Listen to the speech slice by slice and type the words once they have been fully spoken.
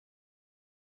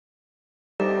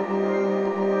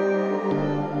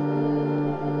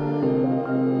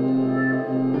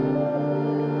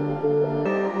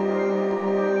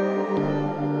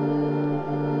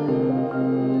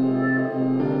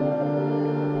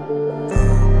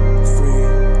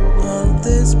of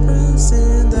this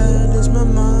prison that is my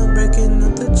mind, breaking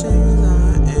up the chains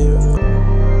I am.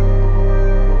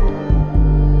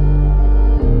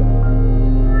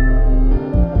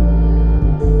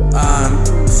 I'm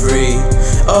free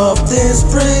of this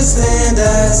prison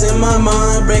that's in my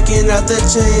mind, breaking out the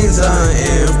chains I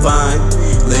am.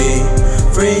 Finally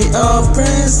free of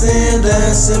prison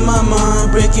that's in my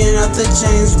mind, breaking out the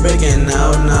chains, breaking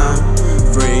out now.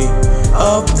 Free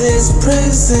of this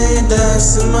prison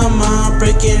that's in my mind,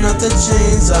 breaking out the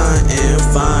chains I am.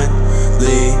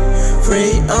 Finally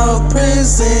free of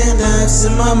prison that's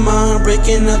in my mind,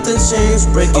 breaking out the chains,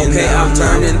 breaking okay, out I'm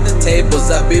turning the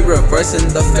tables, I be reversing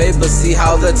the fables. See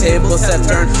how the tables have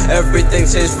turned, everything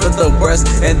changed for the worst,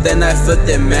 and then I flipped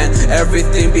it, man.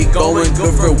 Everything be going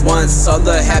good for once. All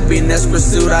the happiness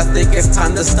pursued, I think it's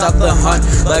time to stop the hunt.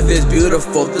 Life is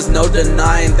beautiful, there's no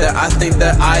denying that. I think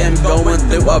that I am going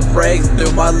through a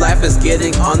breakthrough. My life is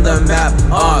getting on the map.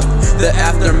 The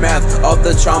aftermath of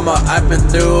the trauma I've been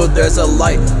through. There's a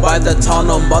light by the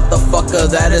tunnel, motherfucker,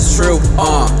 that is true.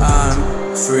 I'm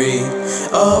free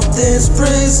of this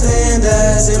prison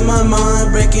that's in my mind,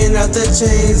 breaking out the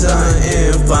chains I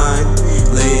am.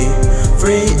 Finally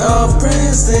free of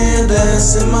prison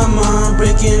that's in my mind,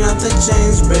 breaking out the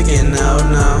chains, breaking out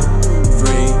now.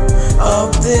 Free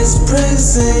of this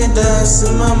prison that's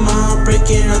in my mind,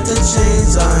 breaking out the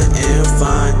chains I am.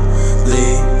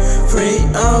 Finally free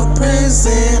of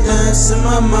prison that's in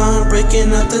my mind,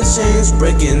 breaking out the chains,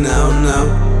 breaking out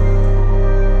now.